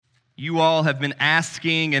You all have been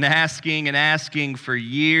asking and asking and asking for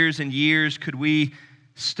years and years, could we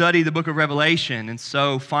study the book of Revelation? And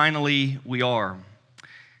so finally we are.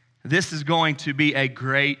 This is going to be a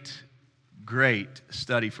great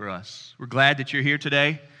study for us. We're glad that you're here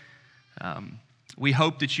today. We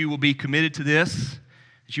hope that you will be committed to this,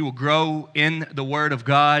 that you will grow in the Word of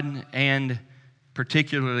God and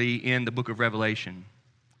particularly in the book of Revelation.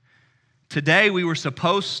 Today we were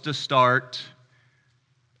supposed to start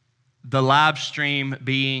the live stream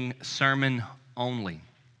being sermon only.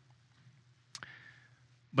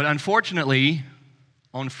 But unfortunately,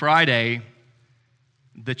 on Friday,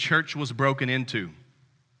 the church was broken into.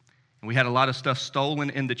 And we had a lot of stuff stolen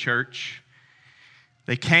in the church.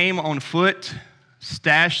 They came on foot,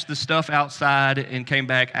 stashed the stuff outside, and came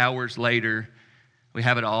back hours later. We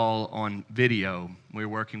have it all on video. We're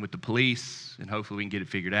working with the police, and hopefully we can get it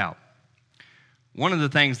figured out. One of the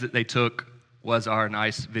things that they took was our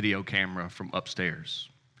nice video camera from upstairs.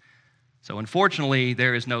 So unfortunately,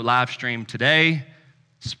 there is no live stream today.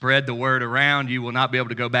 Spread the word around. You will not be able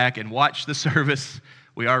to go back and watch the service.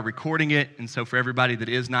 We are recording it, and so for everybody that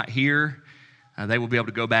is not here, they will be able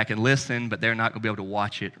to go back and listen, but they're not going to be able to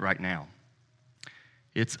watch it right now.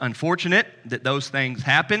 It's unfortunate that those things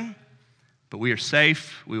happen, but we are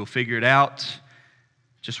safe. We will figure it out.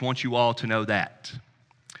 Just want you all to know that.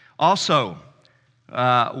 Also,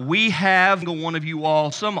 we have one of you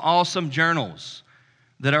all some awesome journals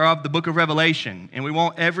that are of the book of Revelation, and we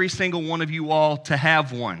want every single one of you all to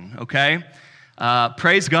have one, okay?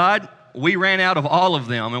 Praise God. We ran out of all of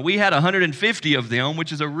them, and we had 150 of them,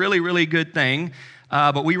 which is a really good thing,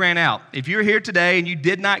 but we ran out. If you're here today and you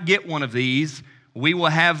did not get one of these, we will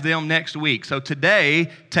have them next week. So today,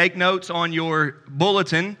 take notes on your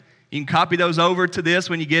bulletin. You can copy those over to this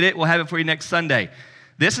when you get it. We'll have it for you next Sunday.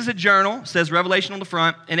 This is a journal. It says Revelation on the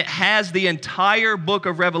front, and it has the entire book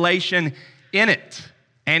of Revelation in it.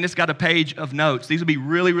 And it's got a page of notes. These will be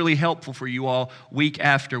really helpful for you all week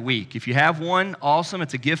after week. If you have one, awesome.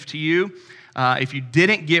 It's a gift to you. If you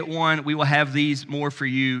didn't get one, we will have these more for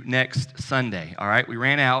you next Sunday. All right? We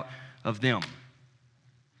ran out of them.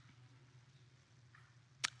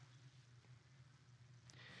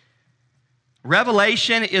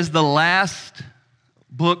 Revelation is the last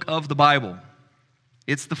book of the Bible.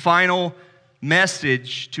 It's the final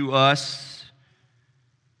message to us.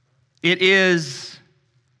 It is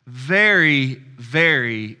very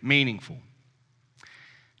meaningful.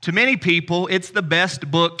 To many people, it's the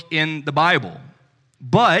best book in the Bible,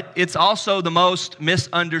 but it's also the most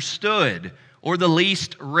misunderstood or the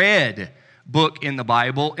least read book in the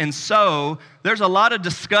Bible. And so there's a lot of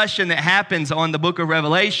discussion that happens on the book of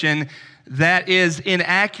Revelation that is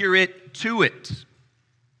inaccurate to it.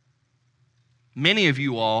 Many of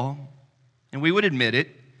you all, and we would admit it,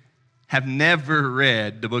 have never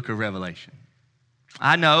read the book of Revelation.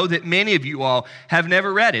 I know that many of you all have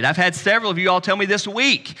never read it. I've had several of you all tell me this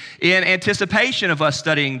week in anticipation of us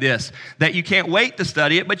studying this that you can't wait to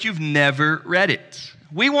study it, but you've never read it.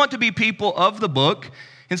 We want to be people of the book,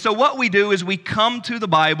 and so what we do is we come to the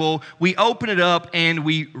Bible, we open it up, and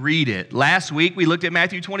we read it. Last week, we looked at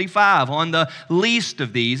Matthew 25 on the least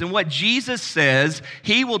of these, and what Jesus says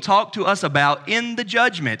he will talk to us about in the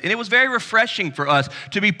judgment. And it was very refreshing for us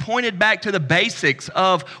to be pointed back to the basics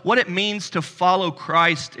of what it means to follow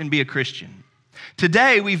Christ and be a Christian.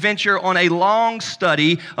 Today, we venture on a long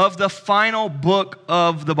study of the final book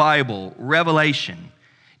of the Bible, Revelation.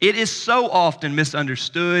 It is so often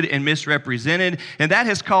misunderstood and misrepresented, and that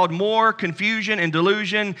has caused more confusion and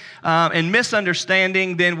delusion and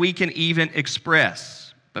misunderstanding than we can even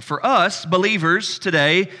express. But for us, believers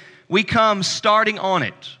today, we come starting on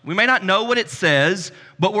it. We may not know what it says,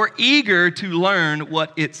 but we're eager to learn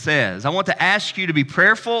what it says. I want to ask you to be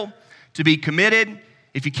prayerful, to be committed.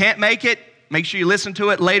 If you can't make it, make sure you listen to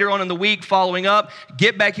it later on in the week following up.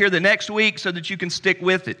 Get back here the next week so that you can stick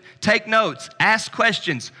with it. Take notes, ask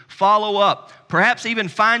questions, follow up. Perhaps even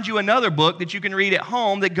find you another book that you can read at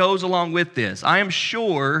home that goes along with this. I am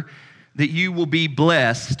sure that you will be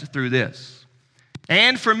blessed through this.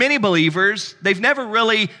 And for many believers, they've never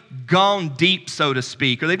really gone deep, so to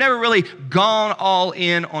speak, or they've never really gone all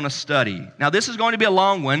in on a study. Now, this is going to be a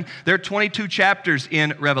long one. There are 22 chapters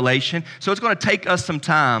in Revelation, so it's going to take us some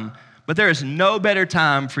time. But there is no better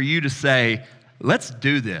time for you to say, let's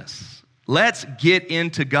do this. Let's get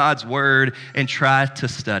into God's Word and try to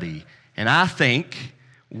study. And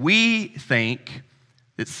we think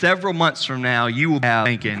that several months from now, you will be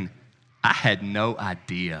thinking, I had no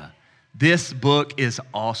idea. This book is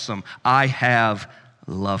awesome. I have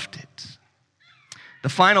loved it. The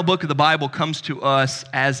final book of the Bible comes to us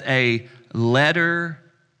as a letter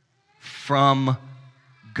from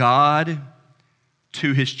God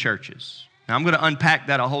to his churches. Now, I'm going to unpack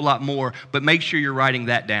that a whole lot more, but make sure you're writing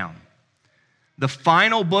that down. The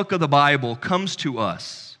final book of the Bible comes to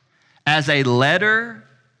us as a letter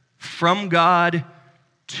from God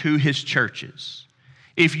to his churches.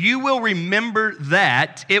 If you will remember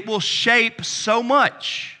that, it will shape so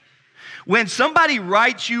much. When somebody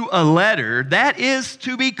writes you a letter, that is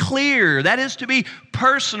to be clear, that is to be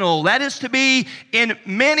personal, that is to be, in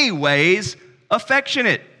many ways,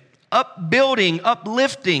 affectionate, upbuilding,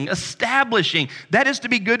 uplifting, establishing. That is to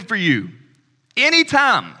be good for you.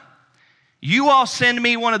 Anytime you all send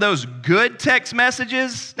me one of those good text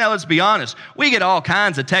messages, now let's be honest, we get all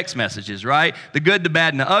kinds of text messages, right? The good, the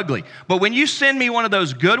bad, and the ugly. But when you send me one of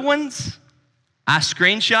those good ones, I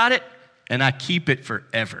screenshot it and I keep it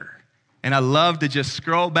forever. And I love to just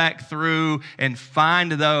scroll back through and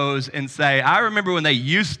find those and say, I remember when they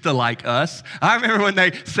used to like us. I remember when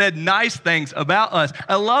they said nice things about us.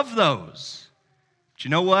 I love those. But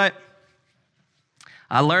you know what?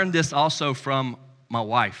 I learned this also from my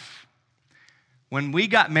wife. When we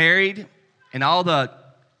got married and all the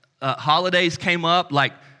holidays came up,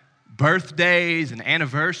 like birthdays and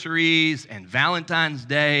anniversaries and Valentine's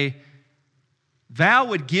Day, Val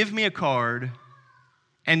would give me a card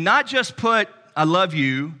and not just put, I love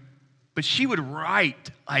you, but she would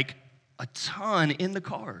write like a ton in the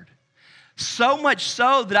card. So much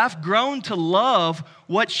so that I've grown to love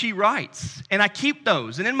what she writes. And I keep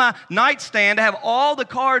those. And in my nightstand, I have all the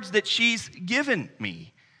cards that she's given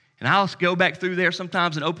me. And I'll go back through there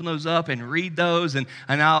sometimes and open those up and read those. And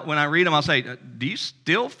when I read them, I'll say, do you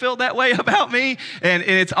still feel that way about me? And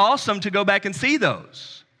it's awesome to go back and see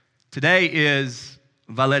those. Today is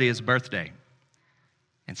Valeria's birthday.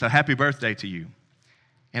 And so happy birthday to you.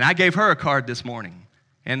 And I gave her a card this morning,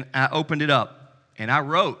 and I opened it up, and I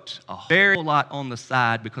wrote a very lot on the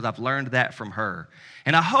side because I've learned that from her.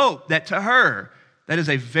 And I hope that to her, that is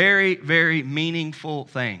a very, very meaningful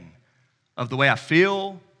thing of the way I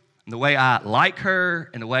feel, and the way I like her,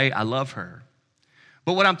 and the way I love her.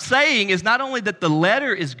 But what I'm saying is not only that the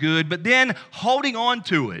letter is good, but then holding on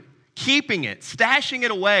to it, keeping it, stashing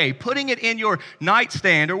it away, putting it in your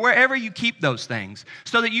nightstand or wherever you keep those things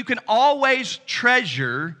so that you can always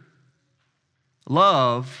treasure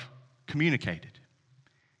love communicated.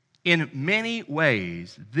 In many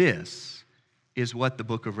ways, this is what the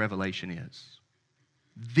book of Revelation is.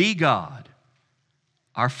 The God,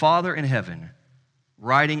 our Father in heaven,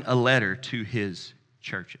 writing a letter to his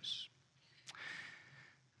churches.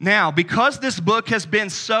 Now, because this book has been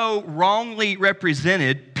so wrongly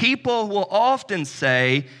represented, people will often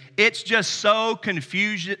say, it's just so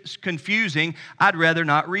confusing, I'd rather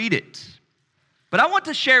not read it. But I want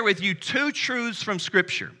to share with you two truths from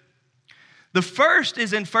Scripture. The first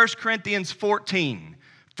is in 1 Corinthians 14.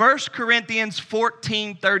 1 Corinthians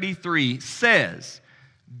 14:33 says,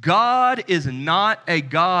 God is not a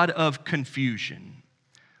God of confusion,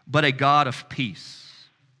 but a God of peace.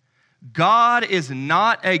 God is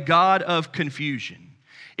not a God of confusion.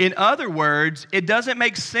 In other words, it doesn't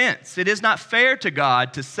make sense. It is not fair to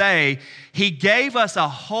God to say he gave us a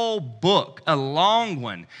whole book, a long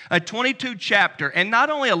one, a 22 chapter, and not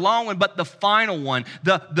only a long one, but the final one,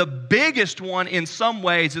 the biggest one in some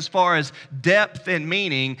ways as far as depth and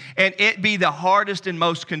meaning, and it be the hardest and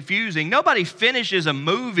most confusing. Nobody finishes a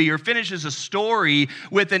movie or finishes a story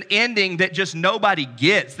with an ending that just nobody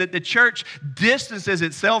gets, that the church distances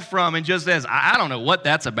itself from and just says, I don't know what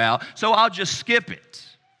that's about, so I'll just skip it.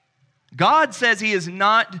 God says he is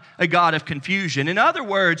not a God of confusion. In other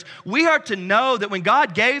words, we are to know that when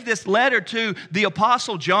God gave this letter to the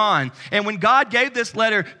Apostle John, and when God gave this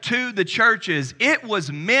letter to the churches, it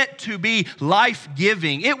was meant to be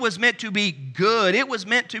life-giving. It was meant to be good. It was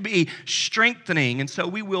meant to be strengthening, and so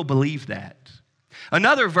we will believe that.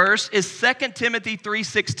 Another verse is 2 Timothy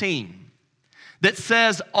 3:16 that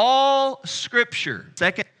says, all Scripture,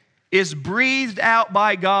 second, is breathed out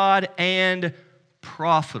by God and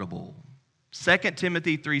profitable. 2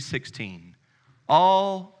 Timothy 3:16.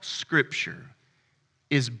 All Scripture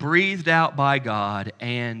is breathed out by God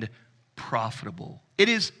and profitable. It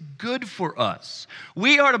is good for us.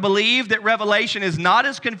 We are to believe that Revelation is not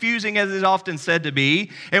as confusing as it is often said to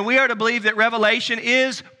be, and we are to believe that Revelation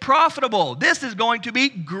is profitable. This is going to be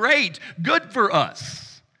great, good for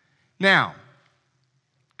us. Now,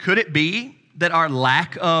 could it be that our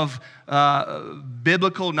lack of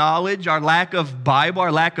biblical knowledge, our lack of Bible,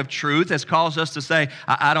 our lack of truth has caused us to say,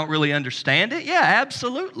 I don't really understand it? Yeah,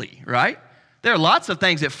 absolutely, right? There are lots of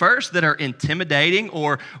things at first that are intimidating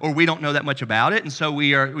or we don't know that much about it, and so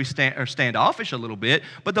we are standoffish a little bit.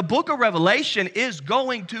 But the book of Revelation is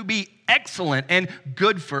going to be excellent and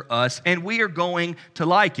good for us, and we are going to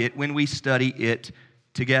like it when we study it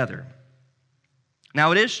together.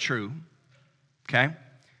 Now, it is true, okay,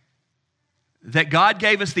 that God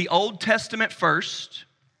gave us the Old Testament first,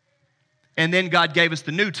 and then God gave us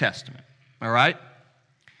the New Testament, all right?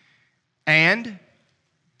 And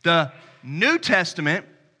the New Testament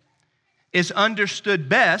is understood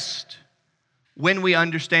best when we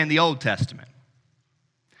understand the Old Testament.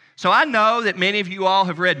 So I know that many of you all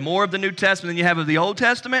have read more of the New Testament than you have of the Old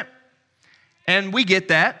Testament, and we get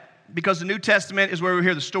that because the New Testament is where we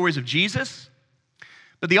hear the stories of Jesus.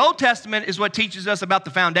 But the Old Testament is what teaches us about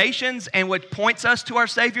the foundations and what points us to our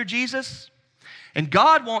Savior Jesus. And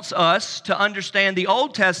God wants us to understand the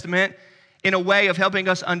Old Testament in a way of helping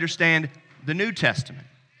us understand the New Testament.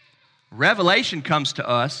 Revelation comes to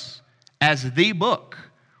us as the book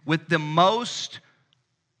with the most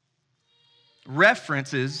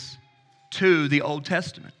references to the Old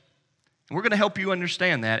Testament. And we're going to help you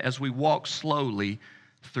understand that as we walk slowly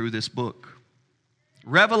through this book.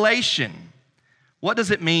 Revelation, what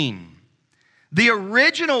does it mean? The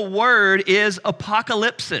original word is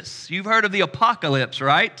apocalypsis. You've heard of the apocalypse,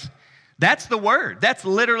 right? That's the word. That's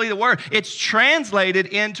literally the word. It's translated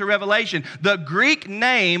into Revelation. The Greek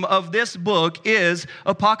name of this book is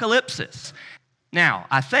Apocalypsis. Now,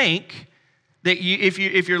 I think that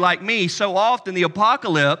if you're like me, so often the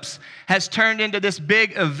apocalypse has turned into this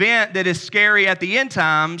big event that is scary at the end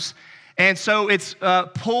times, and so it's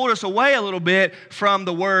pulled us away a little bit from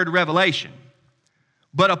the word revelation.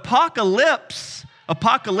 But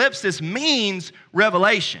apocalypsis means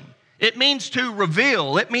revelation. It means to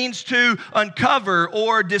reveal. It means to uncover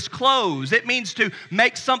or disclose. It means to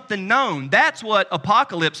make something known. That's what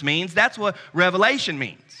apocalypse means. That's what revelation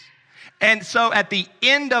means. And so at the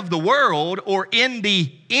end of the world, or in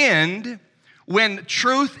the end, when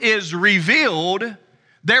truth is revealed,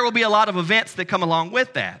 there will be a lot of events that come along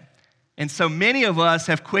with that. And so many of us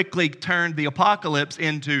have quickly turned the apocalypse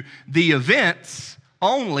into the events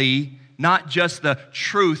only, not just the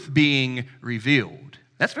truth being revealed.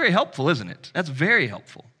 That's very helpful, isn't it? That's very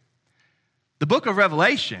helpful. The book of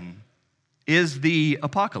Revelation is the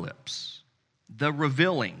apocalypse, the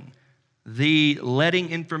revealing, the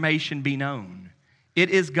letting information be known.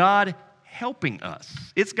 It is God helping us.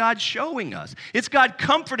 It's God showing us. It's God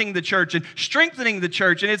comforting the church and strengthening the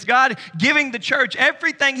church, and it's God giving the church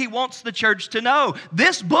everything He wants the church to know.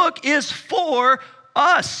 This book is for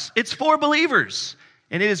us. It's for believers,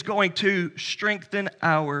 and it is going to strengthen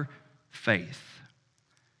our faith.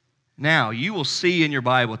 Now, you will see in your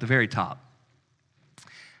Bible at the very top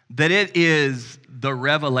that it is the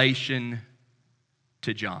revelation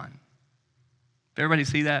to John. Everybody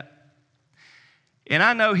see that? And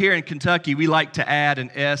I know here in Kentucky, we like to add an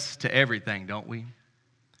S to everything, don't we?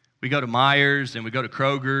 We go to Myers and we go to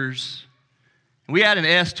Kroger's. And we add an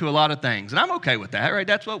S to a lot of things. And I'm okay with that, right?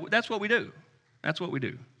 That's what we do. That's what we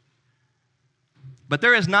do. But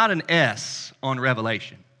there is not an S on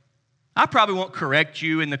Revelation. I probably won't correct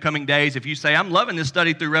you in the coming days if you say, I'm loving this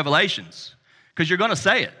study through Revelations, because you're going to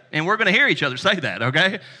say it, and we're going to hear each other say that,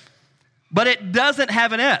 okay? But it doesn't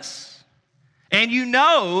have an S. And you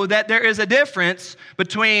know that there is a difference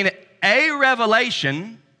between a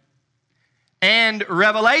revelation and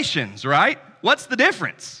revelations, right? What's the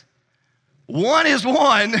difference? One is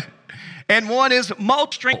one, and one is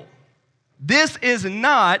multiple. This is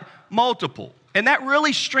not multiple. And that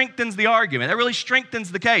really strengthens the argument. That really strengthens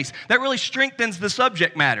the case. That really strengthens the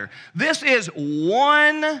subject matter. This is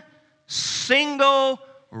one single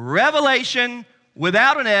revelation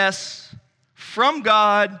without an S from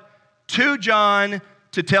God to John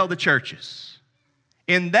to tell the churches.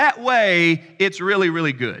 In that way, it's really,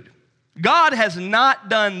 really good. God has not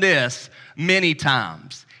done this many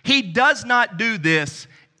times. He does not do this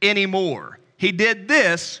anymore. He did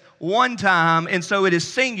this one time, and so it is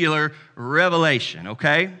singular revelation,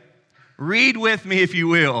 okay? Read with me, if you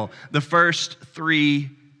will, the first 3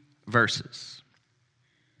 verses.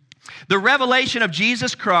 The revelation of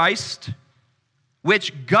Jesus Christ,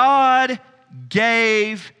 which God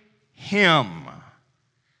gave Him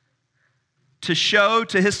to show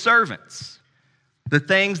to His servants the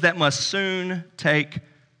things that must soon take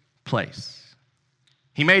place.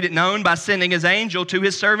 He made it known by sending His angel to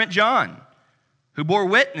His servant John, who bore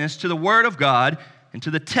witness to the word of God and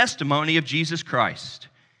to the testimony of Jesus Christ,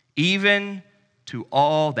 even to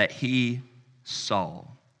all that he saw.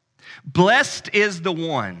 Blessed is the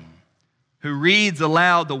one who reads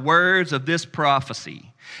aloud the words of this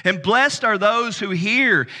prophecy. And blessed are those who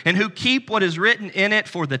hear and who keep what is written in it,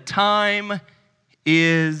 for the time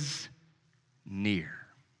is near.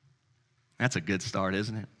 That's a good start,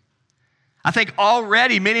 isn't it? I think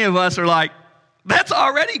already many of us are like, that's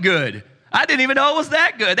already good. I didn't even know it was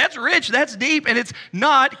that good. That's rich, that's deep, and it's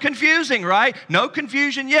not confusing, right? No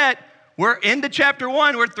confusion yet. We're into chapter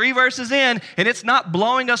 1, we're 3 verses in, and it's not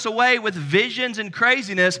blowing us away with visions and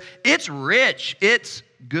craziness. It's rich, it's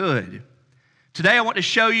good. Today I want to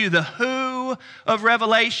show you the who of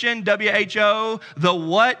Revelation, W-H-O, the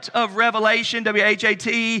what of Revelation,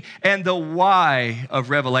 W-H-A-T, and the why of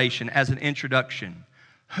Revelation as an introduction.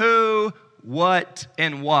 Who, what,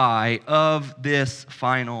 and why of this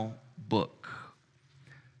final book.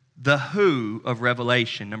 The who of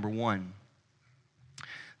Revelation, number 1.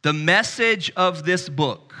 The message of this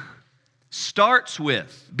book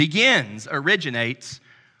originates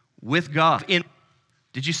with God.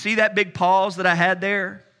 Did you see that big pause that I had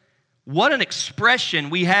there? What an expression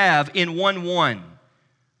we have in 1:1,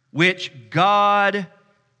 which God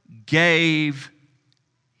gave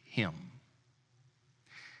him.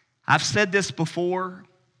 I've said this before.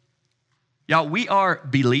 Y'all, we are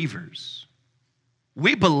believers.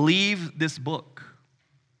 We believe this book.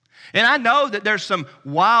 And I know that there's some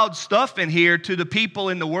wild stuff in here to the people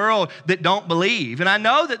in the world that don't believe. And I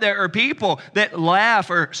know that there are people that laugh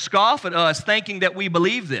or scoff at us thinking that we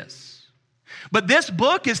believe this. But this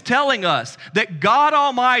book is telling us that God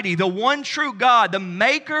Almighty, the one true God, the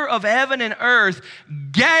maker of heaven and earth,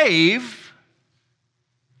 gave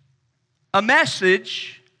a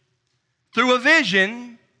message through a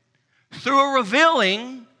vision, through a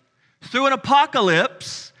revealing, through an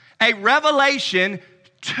apocalypse, a revelation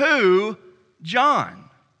to John.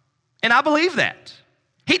 And I believe that.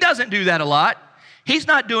 He doesn't do that a lot. He's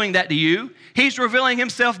not doing that to you. He's revealing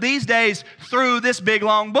himself these days through this big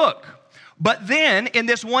long book. But then, in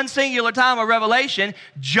this one singular time of revelation,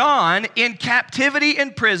 John, in captivity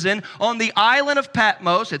in prison on the island of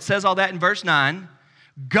Patmos, it says all that in verse 9,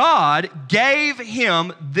 God gave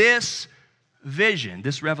him this vision,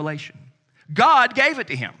 this revelation. God gave it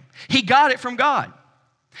to him. He got it from God.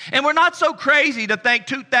 And we're not so crazy to think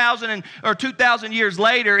 2,000 years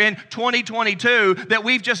later in 2022 that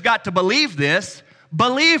we've just got to believe this.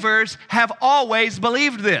 Believers have always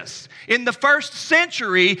believed this. In the first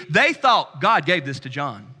century, they thought God gave this to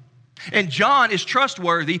John. And John is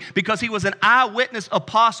trustworthy because he was an eyewitness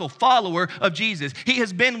apostle, follower of Jesus. He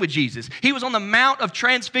has been with Jesus. He was on the Mount of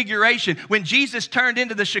Transfiguration when Jesus turned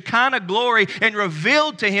into the Shekinah glory and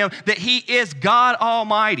revealed to him that he is God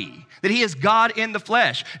Almighty, that he is God in the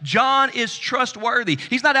flesh. John is trustworthy.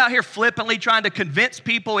 He's not out here flippantly trying to convince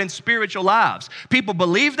people in spiritual lives. People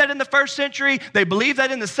believe that in the first century. They believe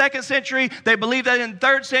that in the second century. They believe that in the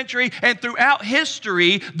third century. And throughout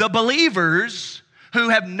history, the believers who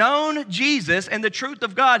have known Jesus and the truth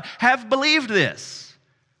of God have believed this.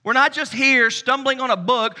 We're not just here stumbling on a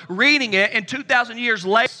book, reading it, and 2,000 years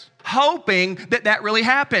later, hoping that that really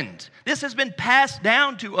happened. This has been passed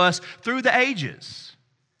down to us through the ages.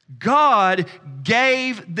 God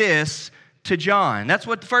gave this to John. That's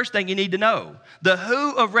what the first thing you need to know. The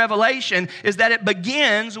who of Revelation is that it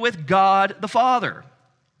begins with God the Father.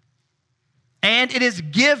 And it is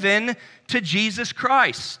given to Jesus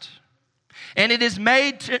Christ. And it is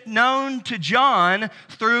made known to John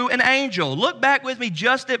through an angel. Look back with me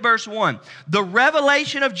just at verse 1. The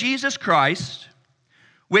revelation of Jesus Christ,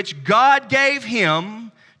 which God gave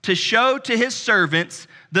him to show to his servants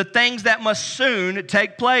the things that must soon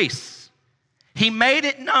take place. He made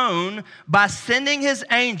it known by sending his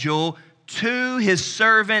angel to his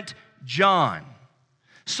servant John.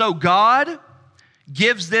 So God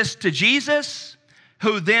gives this to Jesus,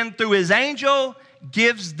 who then through his angel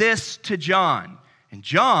gives this to John. And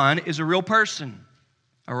John is a real person,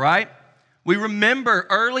 all right? We remember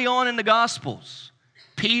early on in the Gospels,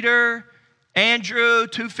 Peter, Andrew,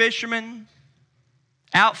 2 fishermen,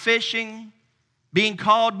 out fishing, being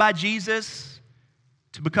called by Jesus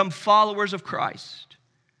to become followers of Christ.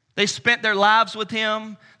 They spent their lives with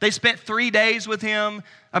him. They spent 3 years with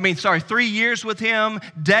him,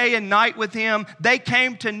 day and night with him. They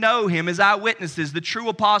came to know him as eyewitnesses, the true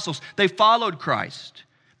apostles. They followed Christ.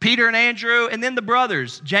 Peter and Andrew, and then the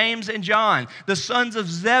brothers, James and John, the sons of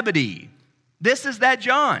Zebedee. This is that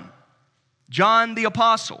John the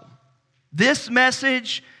apostle. This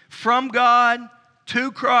message from God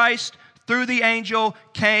to Christ through the angel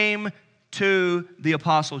came to the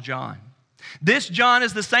apostle John. This John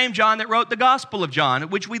is the same John that wrote the Gospel of John,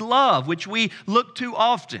 which we love, which we look to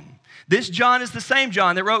often. This John is the same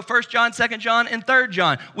John that wrote 1 John, 2 John, and 3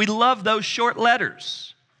 John. We love those short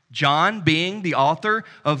letters. John, being the author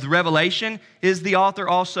of the Revelation, is the author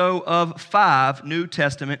also of 5 New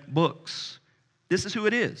Testament books. This is who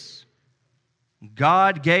it is.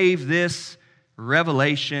 God gave this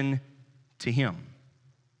revelation to him.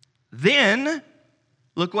 Then,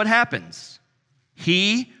 look what happens.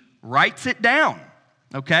 He writes it down,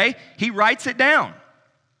 okay? He writes it down.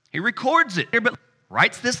 He records it, but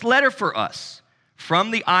writes this letter for us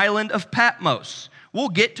from the island of Patmos. We'll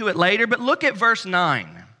get to it later, but look at verse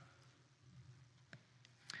 9.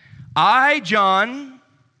 I, John,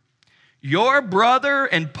 your brother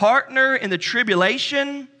and partner in the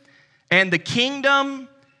tribulation and the kingdom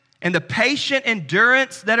and the patient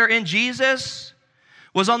endurance that are in Jesus,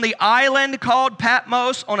 was on the island called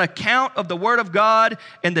Patmos on account of the word of God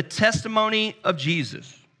and the testimony of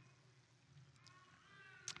Jesus.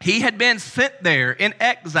 He had been sent there in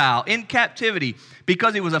exile, in captivity,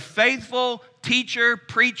 because he was a faithful teacher,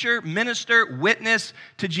 preacher, minister, witness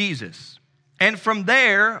to Jesus. And from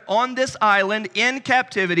there, on this island in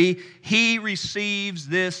captivity, he receives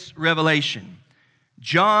this revelation.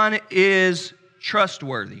 John is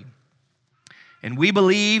trustworthy. And we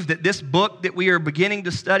believe that this book that we are beginning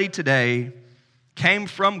to study today came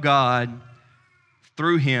from God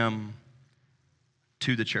through him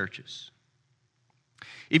to the churches.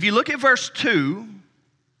 If you look at verse 2,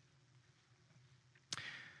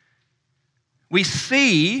 we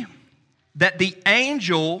see that the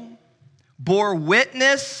angel bore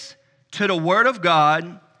witness to the word of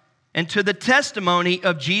God and to the testimony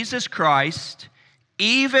of Jesus Christ,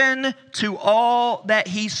 even to all that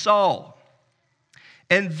he saw.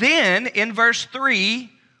 And then in verse 3,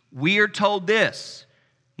 we are told this.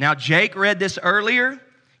 Now, Jake read this earlier.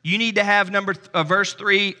 You need to have verse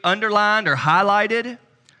 3 underlined or highlighted.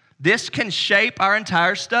 This can shape our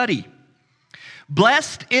entire study.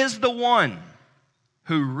 Blessed is the one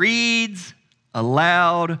who reads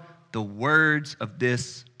aloud the words of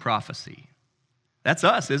this prophecy. That's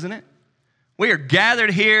us, isn't it? We are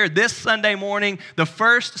gathered here this Sunday morning, the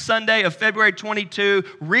first Sunday of February 22,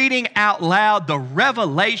 reading out loud the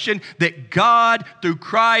revelation that God, through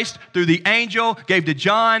Christ, through the angel, gave to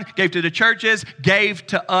John, gave to the churches, gave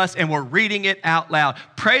to us, and we're reading it out loud.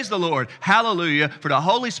 Praise the Lord. Hallelujah. For the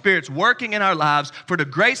Holy Spirit's working in our lives, for the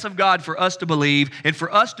grace of God for us to believe, and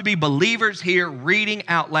for us to be believers here reading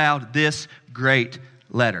out loud this great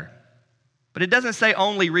letter. But it doesn't say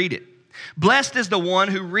only read it. Blessed is the one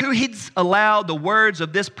who reads aloud the words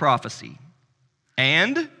of this prophecy.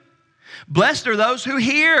 And blessed are those who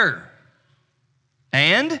hear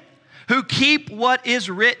and who keep what is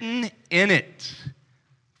written in it,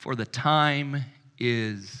 for the time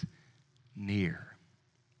is near.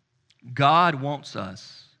 God wants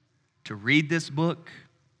us to read this book,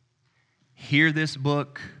 hear this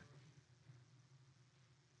book,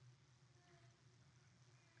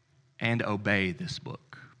 and obey this book.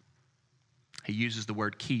 He uses the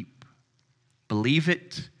word keep. Believe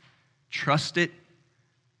it, trust it,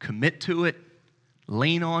 commit to it,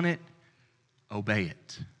 lean on it, obey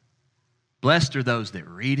it. Blessed are those that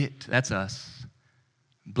read it, that's us.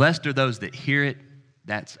 Blessed are those that hear it,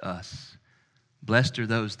 that's us. Blessed are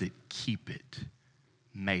those that keep it,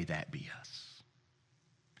 may that be us.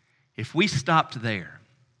 If we stopped there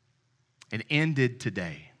and ended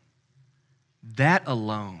today, that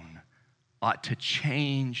alone ought to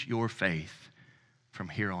change your faith from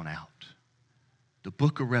here on out. The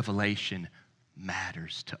book of Revelation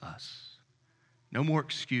matters to us. No more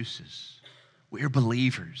excuses. We are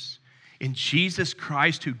believers in Jesus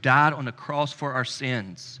Christ, who died on the cross for our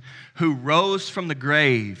sins, who rose from the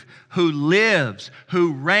grave, who lives,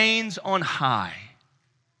 who reigns on high.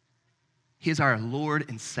 He is our Lord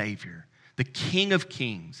and Savior, the King of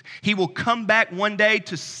Kings. He will come back one day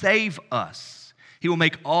to save us. He will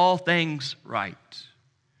make all things right.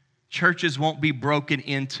 Churches won't be broken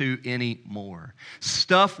into anymore.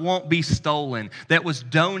 Stuff won't be stolen that was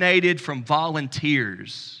donated from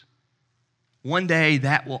volunteers. One day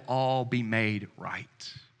that will all be made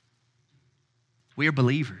right. We are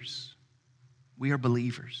believers. We are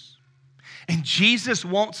believers. And Jesus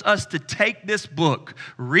wants us to take this book,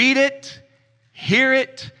 read it, hear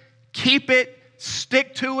it, keep it,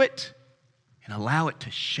 stick to it, and allow it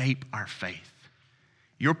to shape our faith.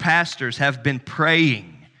 Your pastors have been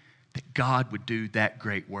praying that God would do that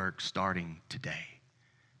great work starting today.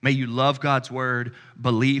 May you love God's word,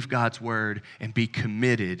 believe God's word, and be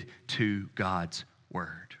committed to God's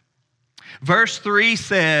word. Verse 3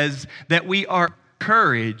 says that we are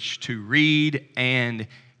encouraged to read and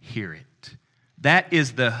hear it. That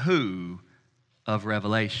is the who of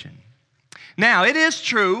Revelation. Now, it is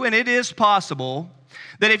true and it is possible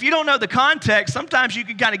That if you don't know the context, sometimes you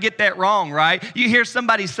can kind of get that wrong, right? You hear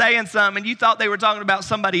somebody saying something and you thought they were talking about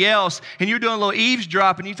somebody else and you're doing a little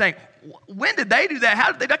eavesdrop and you think, when did they do that?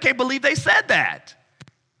 How did they? I can't believe they said that.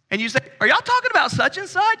 And you say, are y'all talking about such and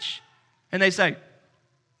such? And they say,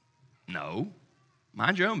 no,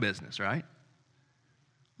 mind your own business, right?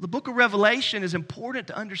 The book of Revelation is important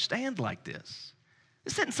to understand like this.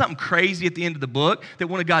 This isn't something crazy at the end of the book that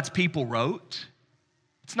one of God's people wrote.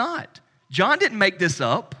 It's not. John didn't make this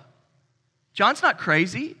up. John's not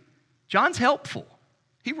crazy. John's helpful.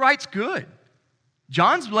 He writes good.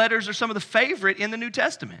 John's letters are some of the favorite in the New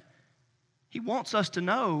Testament. He wants us to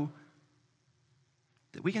know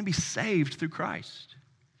that we can be saved through Christ.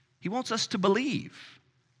 He wants us to believe.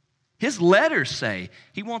 His letters say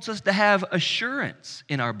he wants us to have assurance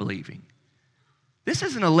in our believing. This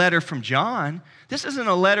isn't a letter from John. This isn't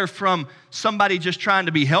a letter from somebody just trying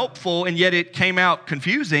to be helpful and yet it came out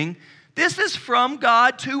confusing. This is from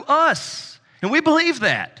God to us, and we believe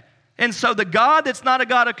that. And so the God that's not a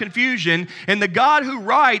God of confusion and the God who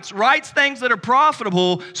writes things that are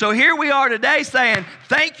profitable. So here we are today saying,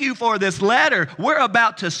 thank you for this letter. We're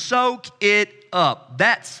about to soak it up.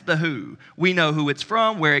 That's the who. We know who it's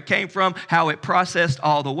from, where it came from, how it processed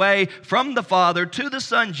all the way from the Father to the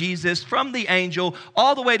Son Jesus, from the angel,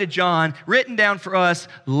 all the way to John, written down for us,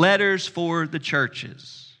 letters for the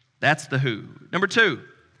churches. That's the who. Number 2,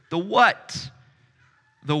 the what.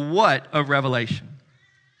 The what of Revelation.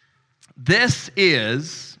 This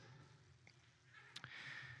is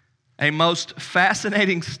a most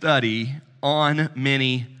fascinating study on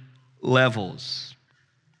many levels.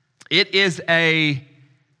 It is a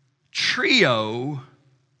trio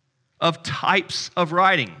of types of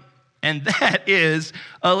writing, and that is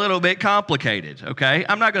a little bit complicated, okay?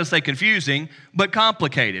 I'm not going to say confusing, but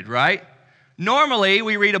complicated, right? Normally,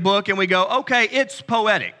 we read a book and we go, okay, it's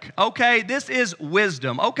poetic. Okay, this is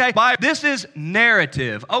wisdom. Okay, this is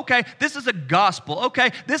narrative. Okay, this is a gospel.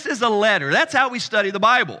 Okay, this is a letter. That's how we study the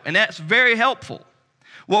Bible, and that's very helpful.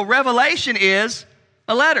 Well, Revelation is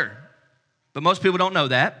a letter, but most people don't know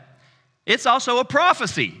that. It's also a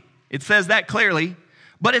prophecy. It says that clearly,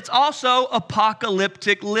 but it's also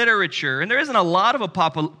apocalyptic literature, and there isn't a lot of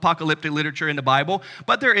apocalyptic literature in the Bible,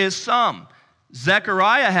 but there is some.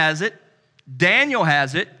 Zechariah has it. Daniel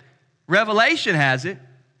has it, Revelation has it,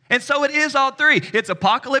 and so it is all three. It's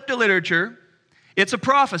apocalyptic literature, it's a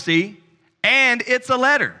prophecy, and it's a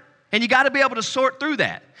letter. And you got to be able to sort through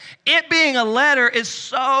that. It being a letter is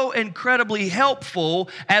so incredibly helpful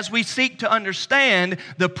as we seek to understand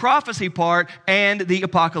the prophecy part and the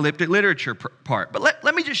apocalyptic literature part. But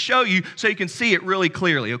let me just show you so you can see it really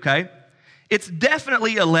clearly, okay? It's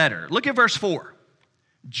definitely a letter. Look at verse 4.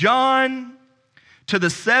 John, to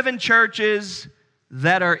the 7 churches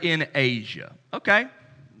that are in Asia. Okay,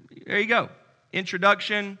 there you go.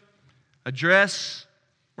 Introduction, address,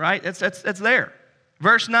 right? That's there.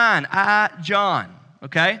 Verse 9, I, John,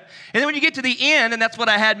 okay? And then when you get to the end, and that's what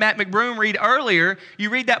I had Matt McBroom read earlier, you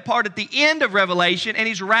read that part at the end of Revelation, and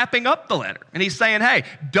he's wrapping up the letter. And he's saying, hey,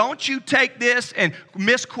 don't you take this and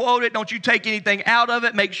misquote it. Don't you take anything out of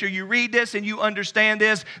it. Make sure you read this and you understand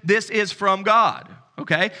this. This is from God.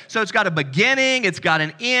 Okay, so it's got a beginning, it's got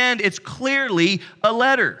an end, it's clearly a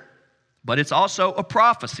letter, but it's also a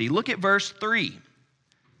prophecy. Look at verse 3.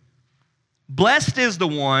 Blessed is the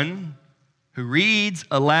one who reads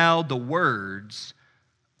aloud the words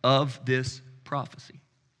of this prophecy.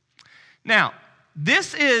 Now,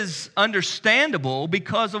 this is understandable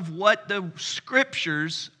because of what the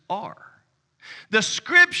scriptures are. The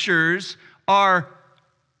scriptures are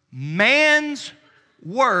man's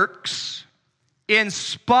works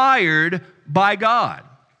inspired by God.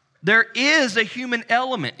 There is a human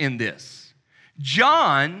element in this.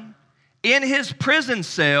 John, in his prison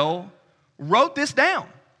cell, wrote this down.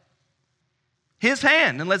 His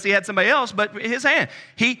hand, unless he had somebody else, but his hand.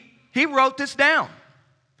 He wrote this down.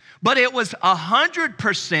 But it was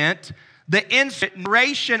 100% the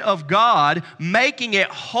inspiration of God, making it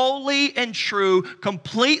holy and true,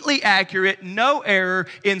 completely accurate, no error,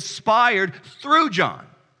 inspired through John.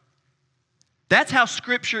 That's how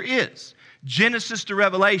Scripture is. Genesis to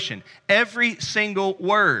Revelation, every single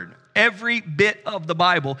word, every bit of the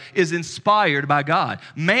Bible is inspired by God.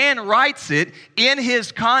 Man writes it in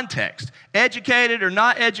his context. Educated or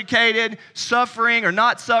not educated, suffering or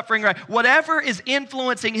not suffering, right? Whatever is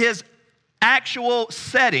influencing his actual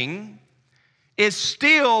setting is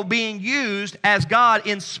still being used as God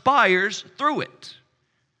inspires through it.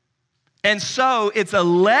 And so it's a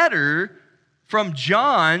letter from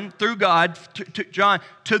John, through God, to John,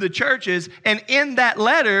 to the churches. And in that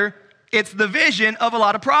letter, it's the vision of a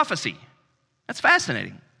lot of prophecy. That's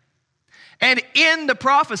fascinating. And in the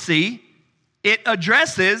prophecy, it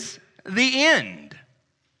addresses the end.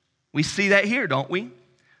 We see that here, don't we?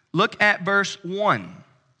 Look at verse 1.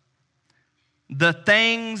 The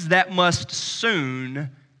things that must soon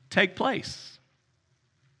take place.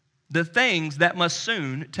 The things that must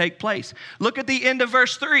soon take place. Look at the end of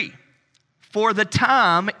verse 3. For the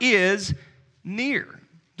time is near.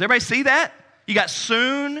 Does everybody see that? You got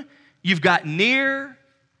soon, you've got near.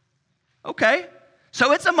 Okay.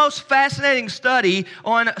 So it's a most fascinating study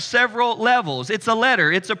on several levels. It's a letter,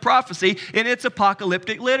 it's a prophecy, and it's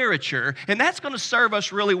apocalyptic literature. And that's going to serve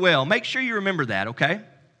us really well. Make sure you remember that, okay?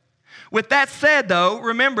 With that said, though,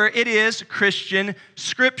 remember it is Christian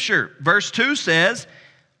scripture. Verse 2 says,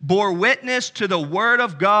 bore witness to the word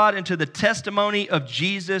of God and to the testimony of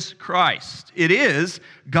Jesus Christ. It is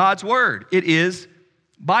God's word. It is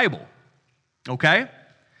Bible, okay?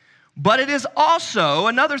 But it is also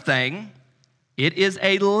another thing. It is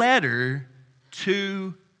a letter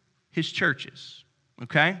to his churches,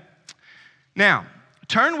 okay? Now,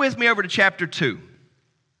 turn with me over to chapter 2.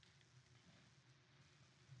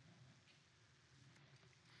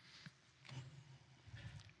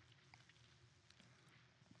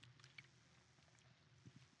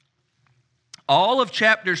 All of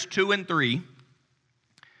chapters 2 and 3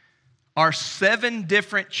 are 7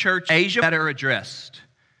 different churches in Asia that are addressed.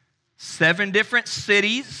 7 different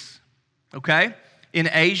cities, okay, in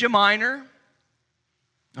Asia Minor,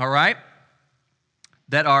 all right,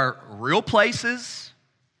 that are real places.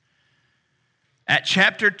 At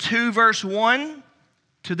chapter 2, verse 1,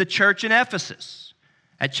 to the church in Ephesus.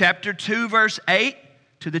 At chapter 2, verse 8,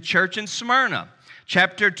 to the church in Smyrna.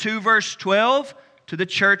 Chapter 2, verse 12, to the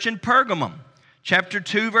church in Pergamum. Chapter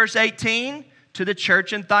 2, verse 18, to the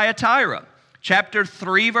church in Thyatira. Chapter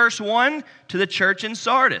 3, verse 1, to the church in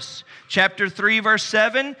Sardis. Chapter 3, verse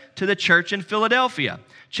 7, to the church in Philadelphia.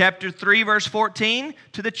 Chapter 3, verse 14,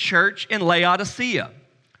 to the church in Laodicea.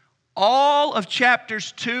 All of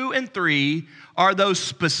chapters 2 and 3 are those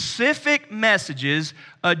specific messages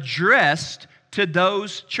addressed to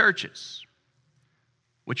those churches,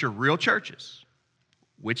 which are real churches,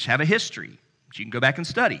 which have a history, which you can go back and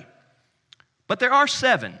study. But there are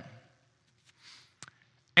 7.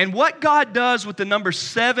 And what God does with the number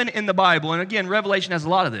 7 in the Bible, and again, Revelation has a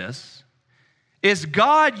lot of this, is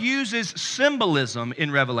God uses symbolism in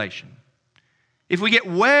Revelation. If we get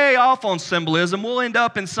way off on symbolism, we'll end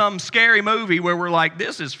up in some scary movie where we're like,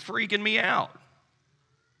 this is freaking me out.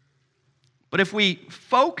 But if we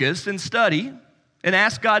focus and study and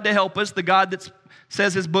ask God to help us, the God that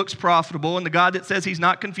says his book's profitable and the God that says he's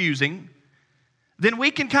not confusing, then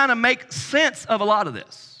we can kind of make sense of a lot of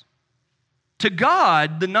this. To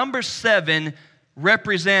God, the number 7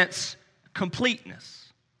 represents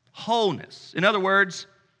completeness, wholeness. In other words,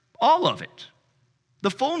 all of it,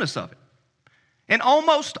 the fullness of it. And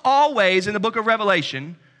almost always in the book of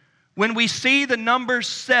Revelation, when we see the number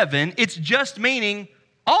 7, it's just meaning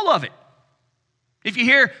all of it. If you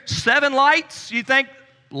hear 7 lights, you think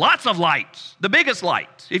lots of lights, the biggest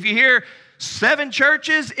light. If you hear 7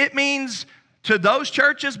 churches, it means to those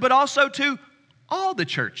churches, but also to all the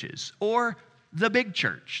churches, or the big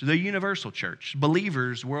church, the universal church,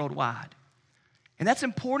 believers worldwide. And that's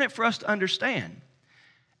important for us to understand.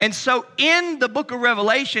 And so in the book of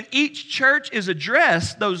Revelation, each church is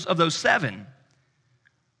addressed, those 7.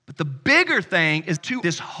 But the bigger thing is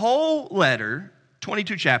this whole letter,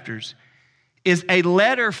 22 chapters, is a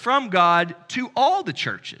letter from God to all the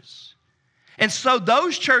churches. And so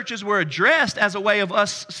those churches were addressed as a way of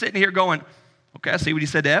us sitting here going, okay, I see what he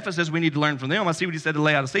said to Ephesus, we need to learn from them. I see what he said to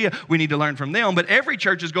Laodicea, we need to learn from them. But every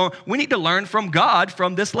church is going, we need to learn from God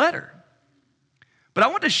from this letter. But I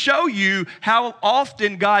want to show you how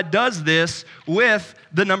often God does this with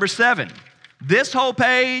the number 7. This whole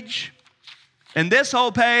page and this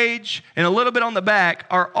whole page and a little bit on the back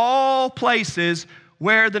are all places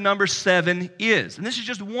where the number 7 is. And this is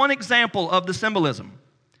just one example of the symbolism.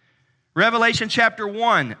 Revelation chapter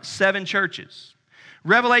 1, 7 churches.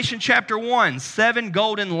 Revelation chapter 1, 7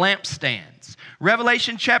 golden lampstands.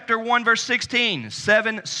 Revelation chapter 1, verse 16,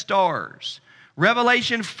 7 stars.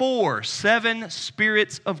 Revelation 4, 7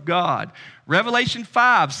 spirits of God. Revelation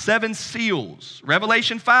 5, 7 seals.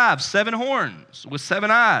 Revelation 5, 7 horns with 7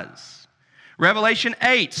 eyes. Revelation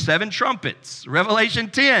 8, 7 trumpets. Revelation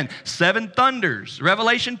 10, 7 thunders.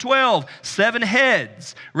 Revelation 12, 7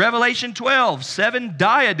 heads. Revelation 12, 7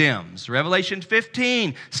 diadems. Revelation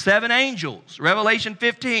 15, 7 angels. Revelation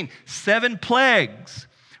 15, 7 plagues.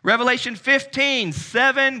 Revelation 15,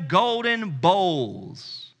 7 golden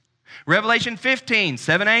bowls. Revelation 15,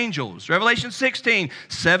 7 angels. Revelation 16,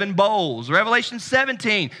 7 bowls. Revelation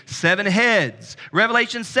 17, 7 heads.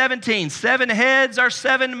 Revelation 17, 7 heads are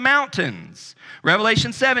 7 mountains.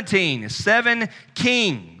 Revelation 17, 7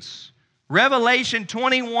 kings. Revelation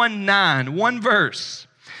 21, 9, one verse.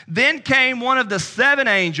 Then came one of the 7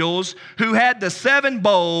 angels who had the 7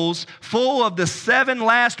 bowls full of the 7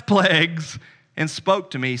 last plagues and spoke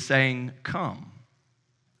to me, saying, "Come,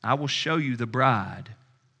 I will show you the bride,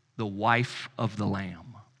 the wife of the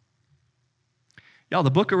Lamb." Y'all, the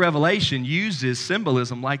book of Revelation uses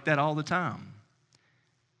symbolism like that all the time.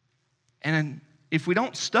 And if we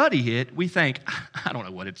don't study it, we think, I don't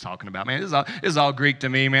know what it's talking about, man. This is all Greek to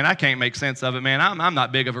me, man. I can't make sense of it, man. I'm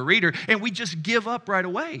not big of a reader. And we just give up right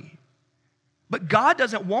away. But God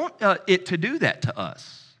doesn't want it to do that to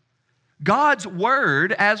us. God's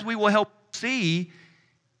word, as we will help see,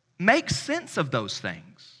 makes sense of those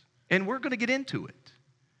things. And we're going to get into it.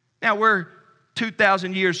 Now, we're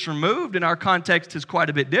 2,000 years removed, and our context is quite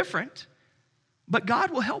a bit different. But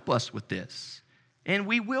God will help us with this, and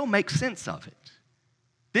we will make sense of it.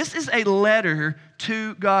 This is a letter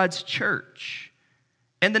to God's church.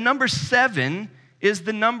 And the number 7 is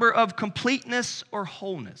the number of completeness or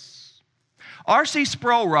wholeness. R.C.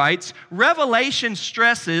 Sproul writes, Revelation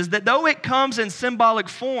stresses that though it comes in symbolic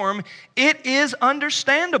form, it is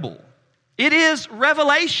understandable. It is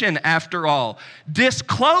revelation, after all,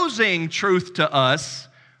 disclosing truth to us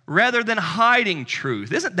rather than hiding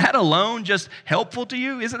truth. Isn't that alone just helpful to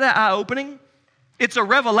you? Isn't that eye-opening? It's a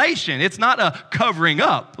revelation. It's not a covering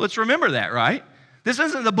up. Let's remember that, right? This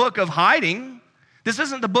isn't the book of hiding. This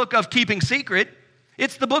isn't the book of keeping secret.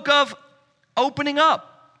 It's the book of opening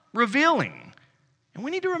up, revealing. And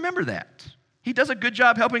we need to remember that. He does a good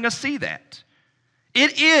job helping us see that.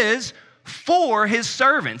 It is for his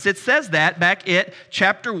servants. It says that back at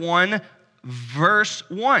chapter 1, verse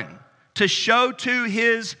 1, to show to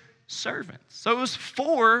his servants. So it was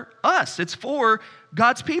for us. It's for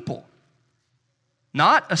God's people.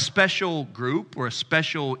 Not a special group or a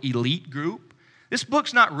special elite group. This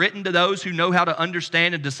book's not written to those who know how to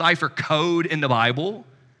understand and decipher code in the Bible.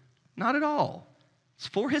 Not at all. It's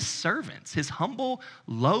for his servants, his humble,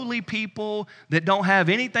 lowly people that don't have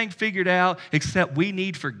anything figured out except we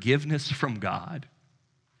need forgiveness from God.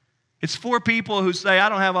 It's for people who say, I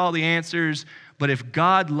don't have all the answers, but if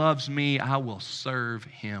God loves me, I will serve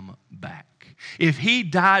him back. If he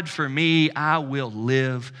died for me, I will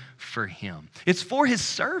live for him. It's for his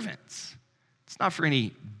servants. It's not for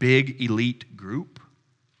any big elite group.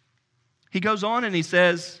 He goes on and he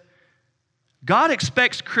says, God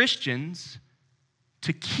expects Christians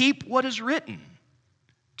to keep what is written,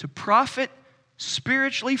 to profit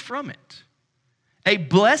spiritually from it. A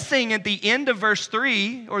blessing at the end of verse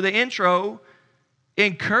 3, or the intro,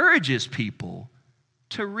 encourages people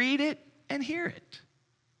to read it and hear it.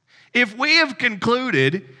 If we have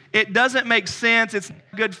concluded it doesn't make sense, it's not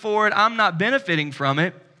good for it, I'm not benefiting from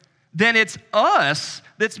it, then it's us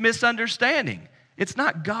that's misunderstanding. It's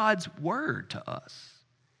not God's word to us.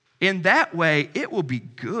 In that way, it will be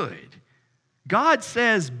good. God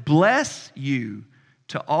says, bless you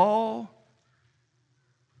to all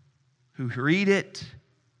who read it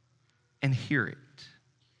and hear it.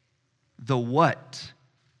 The what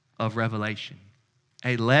of Revelation?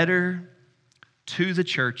 A letter to the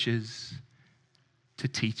churches to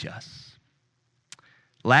teach us.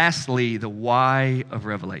 Lastly, the why of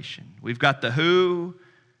Revelation. We've got the who,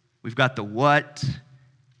 we've got the what,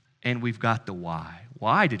 and we've got the why.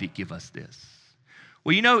 Why did he give us this?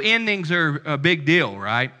 Well, you know endings are a big deal,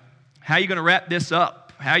 right? How are you going to wrap this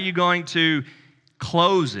up? How are you going to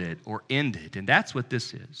close it or end it? And that's what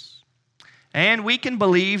this is. And we can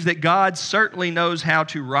believe that God certainly knows how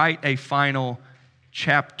to write a final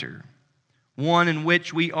chapter, one in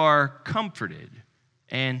which we are comforted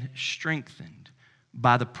and strengthened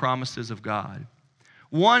by the promises of God,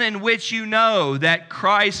 one in which you know that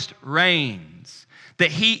Christ reigns, that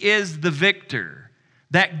he is the victor,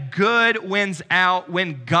 that good wins out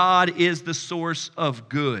when God is the source of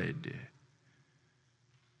good.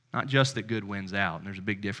 Not just that good wins out, and there's a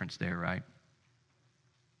big difference there, right?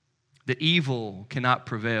 That evil cannot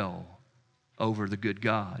prevail over the good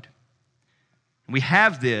God. And we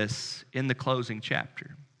have this in the closing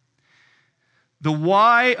chapter. The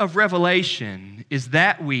why of Revelation is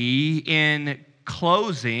that we, in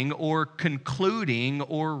closing or concluding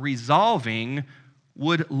or resolving,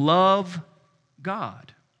 would love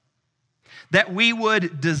God. That we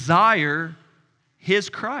would desire his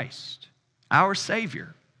Christ, our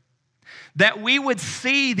Savior. That we would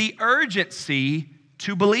see the urgency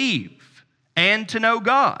to believe and to know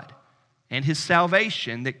God and his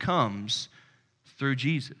salvation that comes through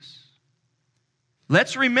Jesus.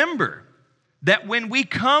 let's remember that when we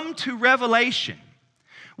come to Revelation,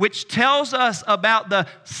 which tells us about the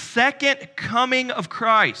second coming of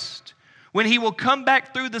Christ, when he will come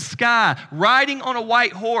back through the sky, riding on a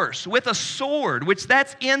white horse with a sword, which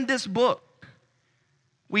that's in this book,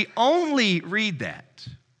 we only read that.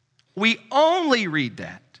 We only read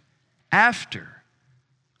that after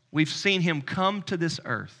we've seen him come to this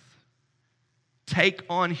earth, take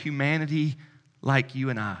on humanity like you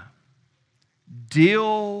and I,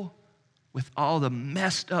 deal with all the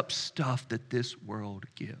messed up stuff that this world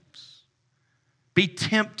gives, be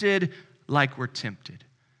tempted like we're tempted,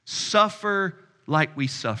 suffer like we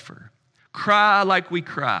suffer, cry like we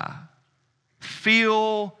cry,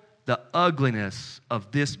 feel the ugliness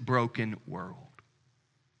of this broken world.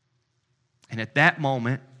 And at that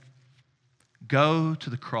moment, go to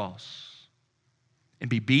the cross and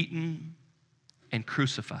be beaten and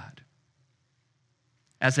crucified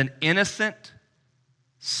as an innocent,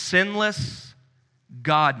 sinless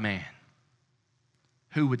God-man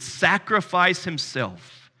who would sacrifice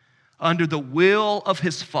himself under the will of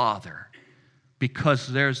his Father because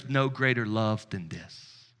there's no greater love than this.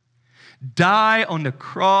 Die on the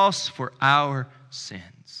cross for our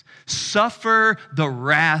sins. Suffer the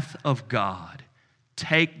wrath of God.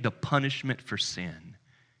 Take the punishment for sin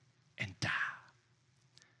and die.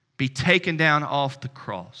 Be taken down off the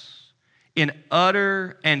cross in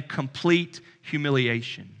utter and complete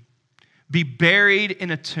humiliation. Be buried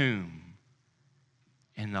in a tomb.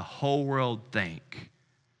 And the whole world think,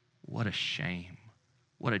 what a shame,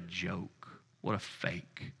 what a joke, what a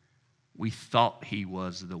fake. We thought he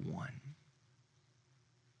was the one.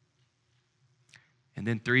 And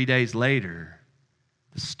then 3 days later,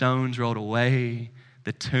 the stones rolled away,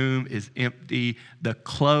 the tomb is empty, the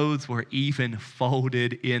clothes were even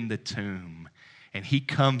folded in the tomb. And he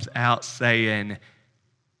comes out saying,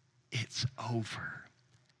 it's over.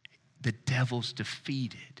 The devil's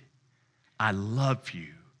defeated. I love you.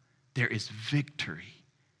 There is victory.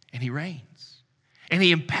 And he reigns. And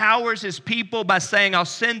he empowers his people by saying, I'll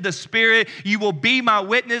send the Spirit. You will be my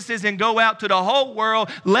witnesses and go out to the whole world,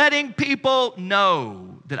 letting people know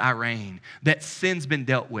that I reign, that sin's been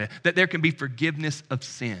dealt with, that there can be forgiveness of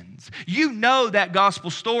sins. You know that gospel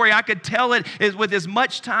story. I could tell it with as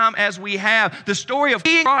much time as we have. The story of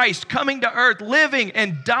Christ coming to earth, living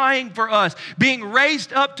and dying for us, being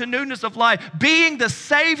raised up to newness of life, being the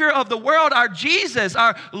Savior of the world, our Jesus,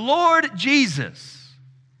 our Lord Jesus.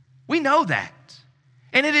 We know that.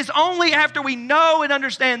 And it is only after we know and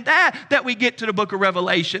understand that we get to the book of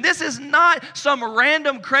Revelation. This is not some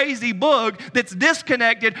random crazy book that's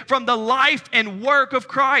disconnected from the life and work of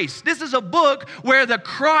Christ. This is a book where the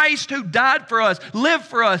Christ who died for us, lived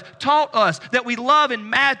for us, taught us, that we love in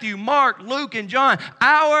Matthew, Mark, Luke, and John,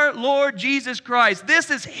 our Lord Jesus Christ.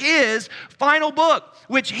 This is his final book,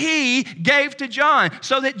 which he gave to John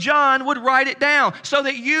so that John would write it down, so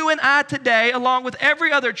that you and I today, along with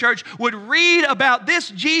every other church, would read about this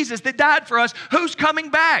Jesus that died for us, who's coming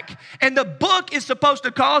back. And the book is supposed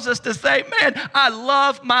to cause us to say, man, I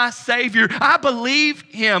love my Savior. I believe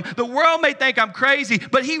him. The world may think I'm crazy,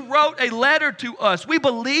 but he wrote a letter to us. We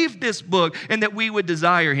believe this book and that we would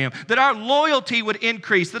desire him, that our loyalty would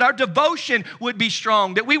increase, that our devotion would be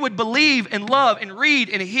strong, that we would believe and love and read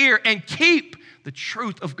and hear and keep the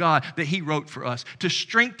truth of God that he wrote for us to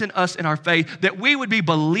strengthen us in our faith, that we would be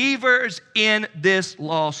believers in this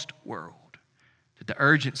lost world, that the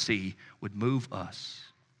urgency would move us,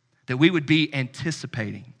 that we would be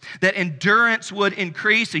anticipating, that endurance would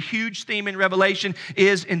increase. A huge theme in Revelation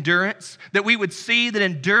is endurance, that we would see that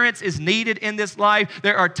endurance is needed in this life.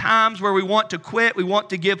 There are times where we want to quit, we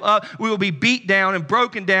want to give up, we will be beat down and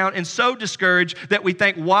broken down and so discouraged that we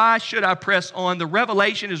think, why should I press on? The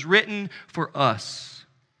Revelation is written for us.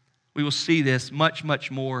 We will see this much,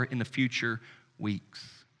 much more in the future weeks.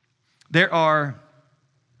 There are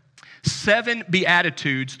 7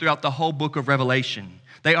 Beatitudes throughout the whole book of Revelation.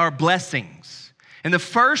 They are blessings. And the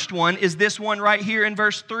first one is this one right here in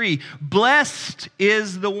verse 3. Blessed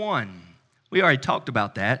is the one. We already talked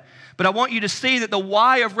about that. But I want you to see that the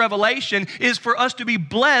why of Revelation is for us to be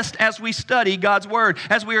blessed as we study God's word,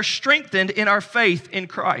 as we are strengthened in our faith in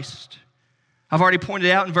Christ. I've already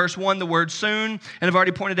pointed out in verse 1 the word soon, and I've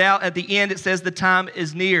already pointed out at the end it says the time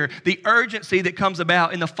is near. The urgency that comes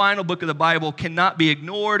about in the final book of the Bible cannot be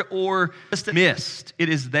ignored or missed. It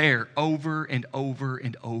is there over and over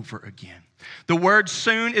and over again. The word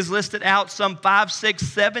soon is listed out some 5, 6,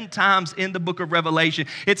 7 times in the book of Revelation.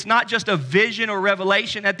 It's not just a vision or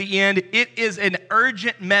revelation at the end. It is an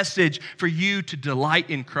urgent message for you to delight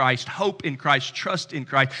in Christ, hope in Christ, trust in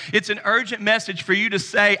Christ. It's an urgent message for you to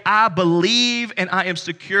say, I believe and I am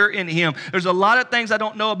secure in Him. There's a lot of things I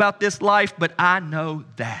don't know about this life, but I know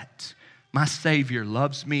that my Savior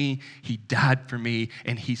loves me, He died for me,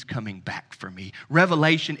 and He's coming back for me.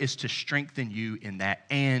 Revelation is to strengthen you in that,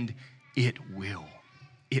 and it will.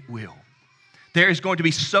 It will. There is going to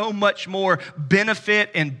be so much more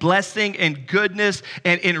benefit and blessing and goodness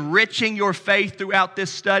and enriching your faith throughout this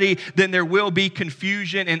study than there will be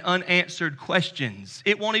confusion and unanswered questions.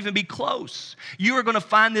 It won't even be close. You are going to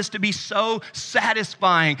find this to be so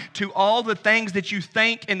satisfying to all the things that you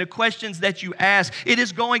think and the questions that you ask. It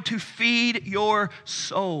is going to feed your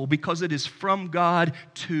soul because it is from God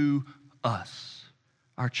to us.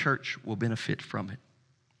 Our church will benefit from it.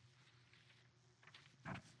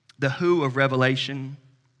 The who of Revelation,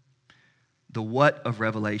 the what of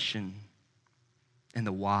Revelation, and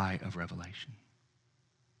the why of Revelation.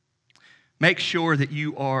 Make sure that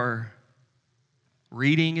you are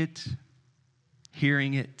reading it,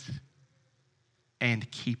 hearing it,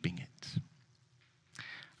 and keeping it.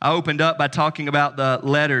 I opened up by talking about the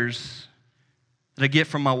letters that I get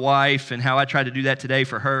from my wife and how I try to do that today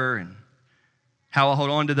for her and how I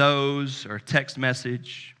hold on to those, or a text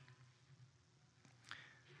message.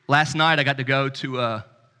 Last night, I got to go to a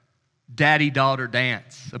daddy-daughter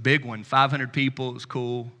dance, a big one, 500 people. It was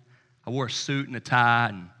cool. I wore a suit and a tie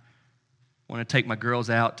and wanted to take my girls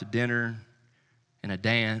out to dinner and a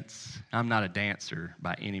dance. I'm not a dancer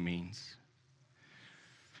by any means.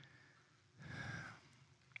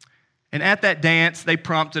 And at that dance, they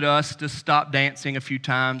prompted us to stop dancing a few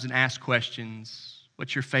times and ask questions.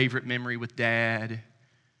 What's your favorite memory with Dad?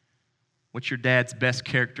 What's your dad's best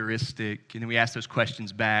characteristic? And then we asked those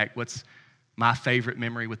questions back. What's my favorite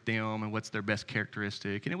memory with them, and what's their best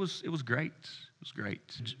characteristic? And it was great. It was great.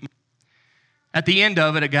 At the end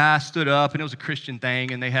of it, a guy stood up, and it was a Christian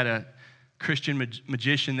thing, and they had a Christian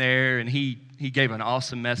magician there, and he gave an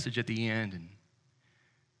awesome message at the end. And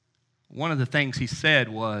one of the things he said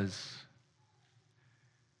was,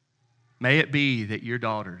 may it be that your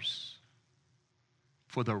daughters,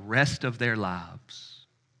 for the rest of their lives,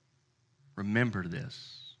 remember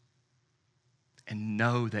this and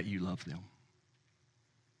know that you love them.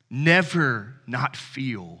 Never not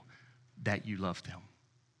feel that you love them.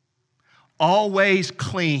 Always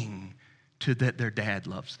cling to that their dad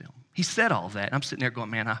loves them. He said all that. I'm sitting there going,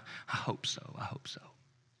 man, I hope so. I hope so.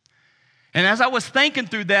 And as I was thinking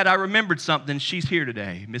through that, I remembered something. She's here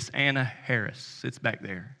today. Miss Anna Harris sits back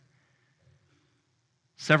there.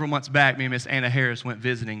 Several months back, me and Miss Anna Harris went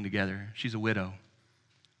visiting together. She's a widow.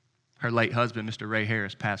 Her late husband, Mr. Ray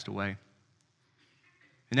Harris, passed away.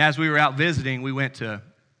 And as we were out visiting, we went to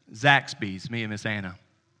Zaxby's, me and Miss Anna.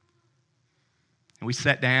 And we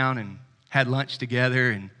sat down and had lunch together,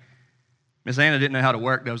 and Miss Anna didn't know how to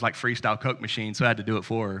work those like freestyle Coke machines, so I had to do it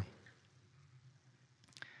for her.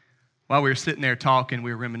 While we were sitting there talking,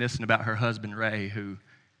 we were reminiscing about her husband, Ray, who,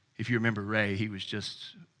 if you remember Ray, he was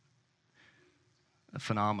just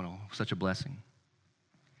phenomenal, such a blessing.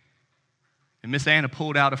 And Miss Anna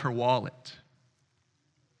pulled out of her wallet.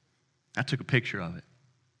 I took a picture of it.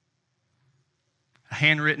 A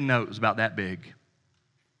handwritten note was about that big,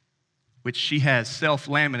 which she has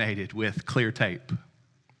self-laminated with clear tape.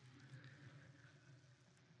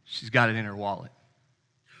 She's got it in her wallet.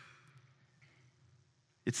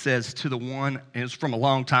 It says, to the one, and it's from a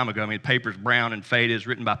long time ago. I mean, the paper's brown and faded. It's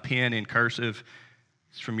written by pen in cursive.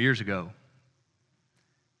 It's from years ago.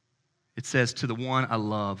 It says, to the one I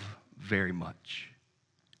love very much,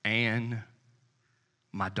 Anne,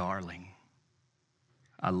 my darling,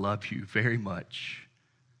 I love you very much.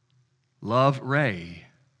 Love, Ray,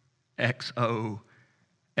 XO,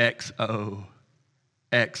 XO,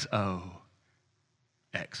 XO,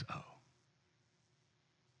 XO.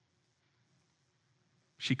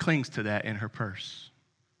 She clings to that in her purse.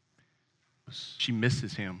 She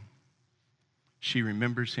misses him. She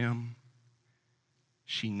remembers him.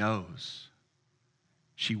 She knows.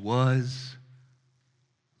 She was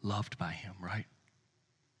loved by him, right?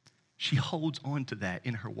 She holds on to that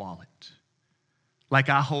in her wallet, like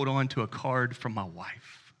I hold on to a card from my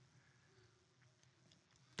wife.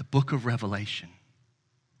 The book of Revelation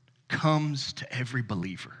comes to every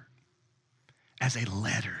believer as a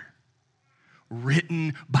letter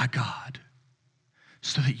written by God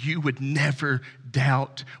so that you would never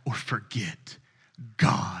doubt or forget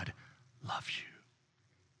God loves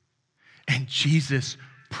you. And Jesus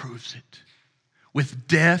proves it with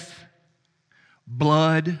death,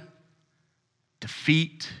 blood,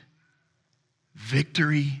 defeat,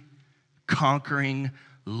 victory, conquering,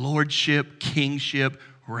 lordship, kingship,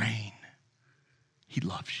 reign. He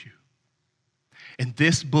loves you. And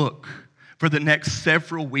this book, for the next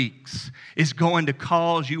several weeks, is going to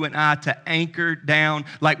cause you and I to anchor down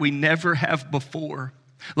like we never have before,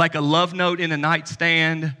 like a love note in a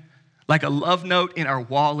nightstand, like a love note in our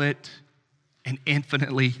wallet, and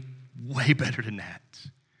infinitely way better than that,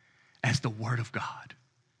 as the Word of God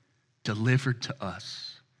delivered to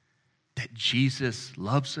us that Jesus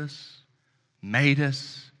loves us, made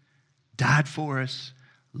us, died for us,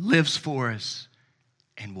 lives for us,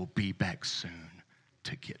 and will be back soon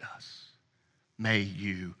to get us. May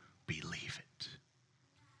you believe it.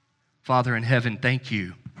 Father in heaven, thank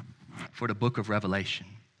you for the book of Revelation.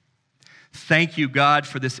 Thank you, God,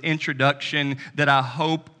 for this introduction that I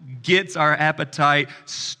hope gets our appetite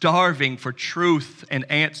starving for truth and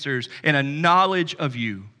answers and a knowledge of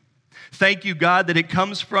you. Thank you, God, that it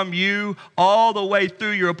comes from you all the way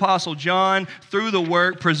through your Apostle John, through the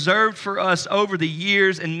work preserved for us over the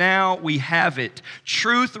years, and now we have it.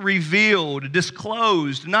 Truth revealed,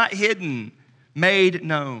 disclosed, not hidden, made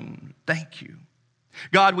known. Thank you.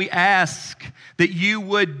 God, we ask that you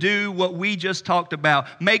would do what we just talked about.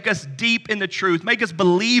 Make us deep in the truth. Make us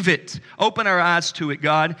believe it. Open our eyes to it,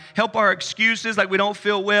 God. Help our excuses like we don't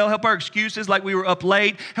feel well. Help our excuses like we were up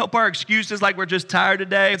late. Help our excuses like we're just tired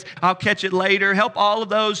today. I'll catch it later. Help all of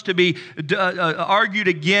those to be argued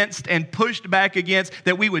against and pushed back against,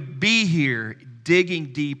 that we would be here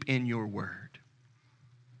digging deep in your word.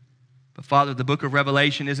 But Father, the book of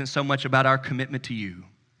Revelation isn't so much about our commitment to you,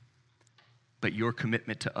 but your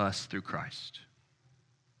commitment to us through Christ.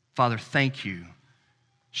 Father, thank you.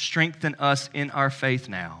 Strengthen us in our faith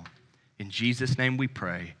now. In Jesus' name we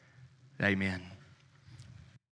pray. Amen.